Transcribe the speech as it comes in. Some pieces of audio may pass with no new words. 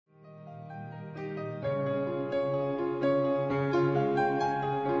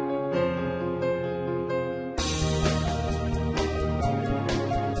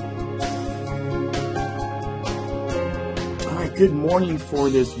Good morning for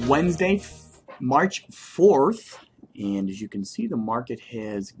this Wednesday, March 4th. And as you can see, the market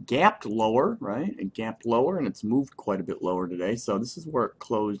has gapped lower, right? It gapped lower, and it's moved quite a bit lower today. So this is where it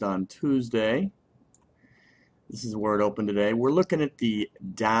closed on Tuesday. This is where it opened today. We're looking at the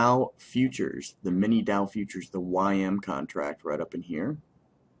Dow futures, the mini Dow futures, the YM contract right up in here.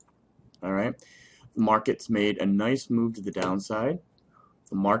 All right. The market's made a nice move to the downside.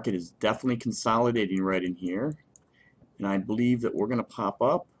 The market is definitely consolidating right in here. And I believe that we're going to pop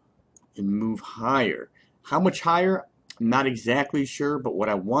up and move higher. How much higher? I'm not exactly sure, but what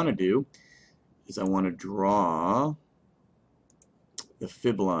I want to do is I want to draw the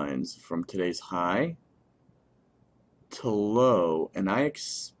fib lines from today's high to low, and I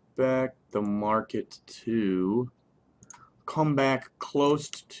expect the market to come back close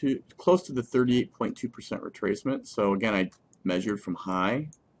to the 38.2% retracement. So again, I measured from high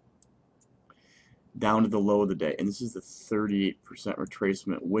down to the low of the day, and this is the 38%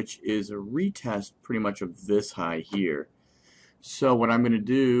 retracement, which is a retest pretty much of this high here. So what I'm going to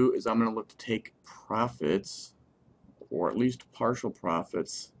do is I'm going to look to take profits, or at least partial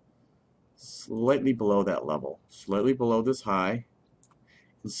profits, slightly below that level, slightly below this high,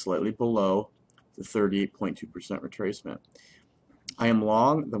 and slightly below the 38.2% retracement. I am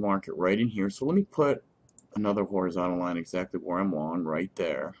long the market right in here, so let me put another horizontal line exactly where I'm long, right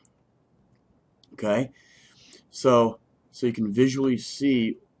there. Okay, so you can visually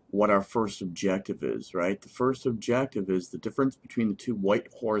see what our first objective is, right? The first objective is the difference between the two white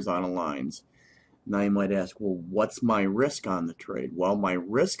horizontal lines. Now you might ask, well, what's my risk on the trade? Well, my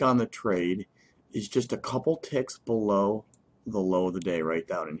risk on the trade is just a couple ticks below the low of the day, right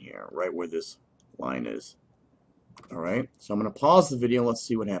down in here, right where this line is. All right, so I'm going to pause the video and let's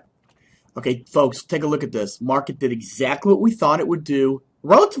see what happens. Okay, folks, take a look at this. Market did exactly what we thought it would do,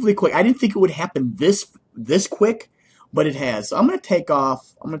 relatively quick. I didn't think it would happen this quick, but it has. So I'm going to take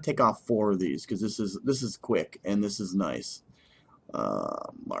off 4 of these because this is quick and this is nice.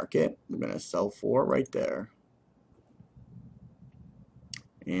 Market, we're going to sell 4 right there.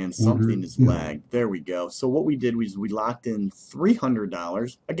 And something is lagged. There we go. So what we did was we locked in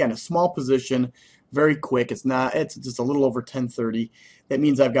 $300. Again, a small position, very quick. It's just a little over 10:30. That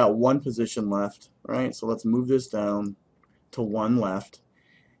means I've got 1 position left, right? So let's move this down to 1 left.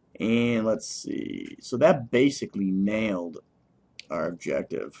 And let's see. So that basically nailed our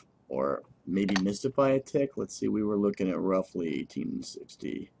objective, or maybe missed it by a tick. Let's see. We were looking at roughly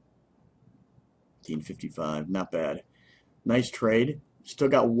 1860, 1855. Not bad. Nice trade. Still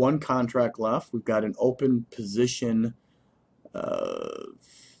got 1 contract left. We've got an open position of,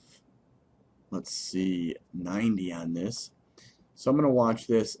 let's see, 90 on this. So I'm going to watch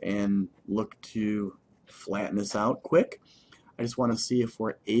this and look to flatten this out quick. I just want to see if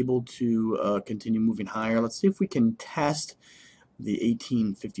we're able to continue moving higher. Let's see if we can test the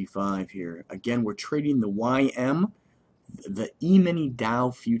 1855 here. Again, we're trading the YM, the E-Mini Dow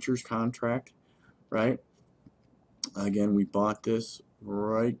futures contract, right? Again, we bought this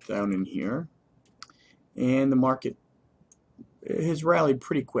right down in here, and the market has rallied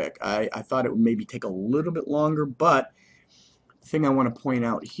pretty quick. I thought it would maybe take a little bit longer, but the thing I want to point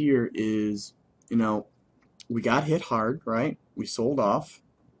out here is, you know, we got hit hard, right? We sold off.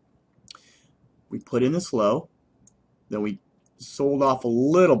 We put in this low. Then we sold off a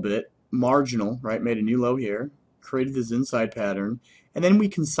little bit, marginal, right? Made a new low here, created this inside pattern, and then we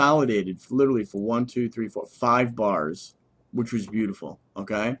consolidated literally for 1, 2, 3, 4, 5 bars, which was beautiful,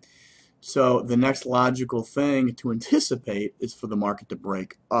 okay? So the next logical thing to anticipate is for the market to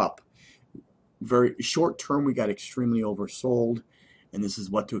break up. Very short term, we got extremely oversold, and this is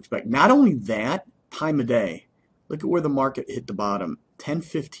what to expect. Not only that, time of day. Look at where the market hit the bottom,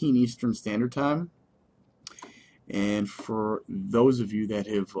 10:15 Eastern Standard Time. And for those of you that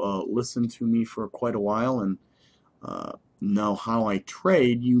have listened to me for quite a while and know how I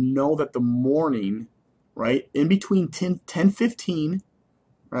trade, you know that the morning, right, in between 10:15,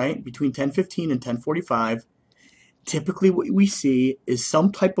 right, between 10:15 and 10:45, typically what we see is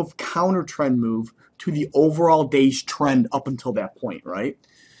some type of counter trend move to the overall day's trend up until that point, right?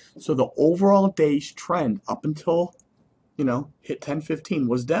 So the overall day's trend up until, you know, hit 10:15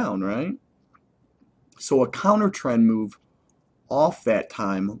 was down, right? So a counter trend move off that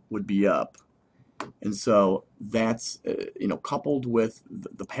time would be up. And so that's, you know, coupled with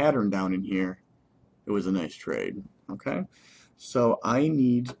the pattern down in here, it was a nice trade, okay? So I'm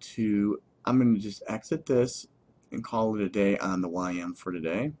going to just exit this and call it a day on the YM for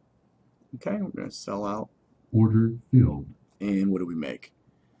today. Okay, we're going to sell out. Order filled. And what do we make?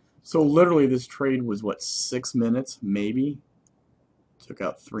 So literally this trade was, what, 6 minutes, maybe? Took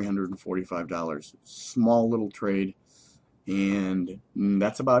out $345. Small little trade. And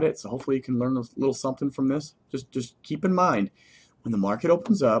that's about it. So hopefully you can learn a little something from this. Just keep in mind, when the market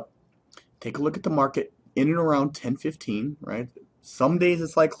opens up, take a look at the market in and around 10:15, right? Some days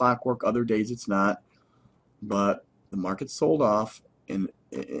it's like clockwork, other days it's not. But the market sold off in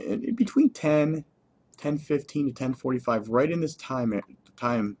between 10:15 to 10:45, right in this time.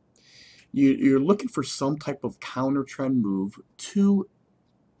 You're looking for some type of counter trend move to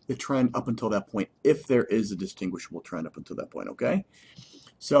the trend up until that point, if there is a distinguishable trend up until that point, okay?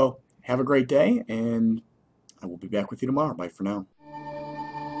 So have a great day, and I will be back with you tomorrow. Bye for now.